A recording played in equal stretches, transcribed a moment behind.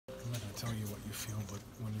tell you what you feel, but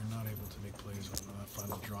when you're not able to make plays on that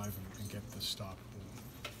final drive and get the stop,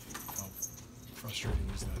 how frustrating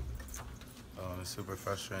is that? It's super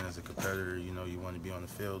frustrating as a competitor. You know, you want to be on the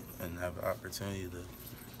field and have the opportunity to,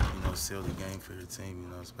 seal the game for your team,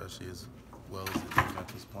 especially as well as the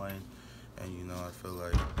defense was playing. And, I feel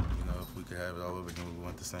like, if we could have it all over again, we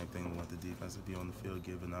want the same thing. We want the defense to be on the field,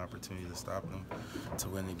 given the opportunity to stop them, to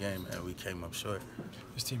win the game, and we came up short.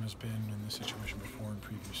 This team has been in this situation before in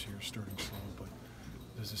previous years, starting slow, but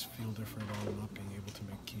does this feel different at all, not being able to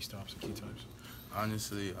make key stops at key times?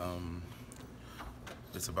 Honestly,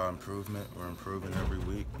 it's about improvement. We're improving every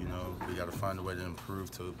week. We got to find a way to improve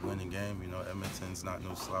to win the game. Edmonton's not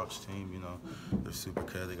no slouch team. They're super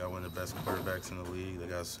good. They got one of the best quarterbacks in the league. They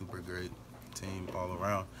got a super great team all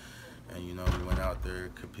around. And, we went out there,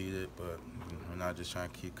 competed, but we're not just trying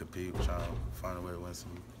to compete. We're trying to find a way to win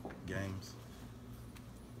some games.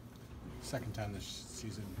 Second time this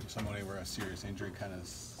season, somebody where a serious injury kind of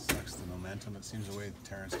sucks the momentum. It seems the way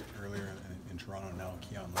Terrence did earlier in Toronto, now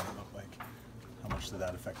Keon looked like. How much did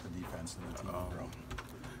that affect the defense and the team overall?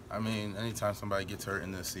 I mean, anytime somebody gets hurt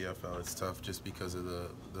in the CFL, it's tough just because of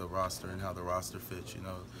the roster and how the roster fits. You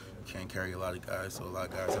can't carry a lot of guys, so a lot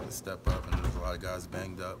of guys have to step up, and there's a lot of guys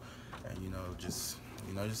banged up. And just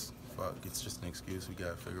fuck, it's just an excuse. We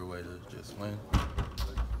gotta figure a way to just win.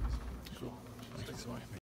 Cool. Thanks.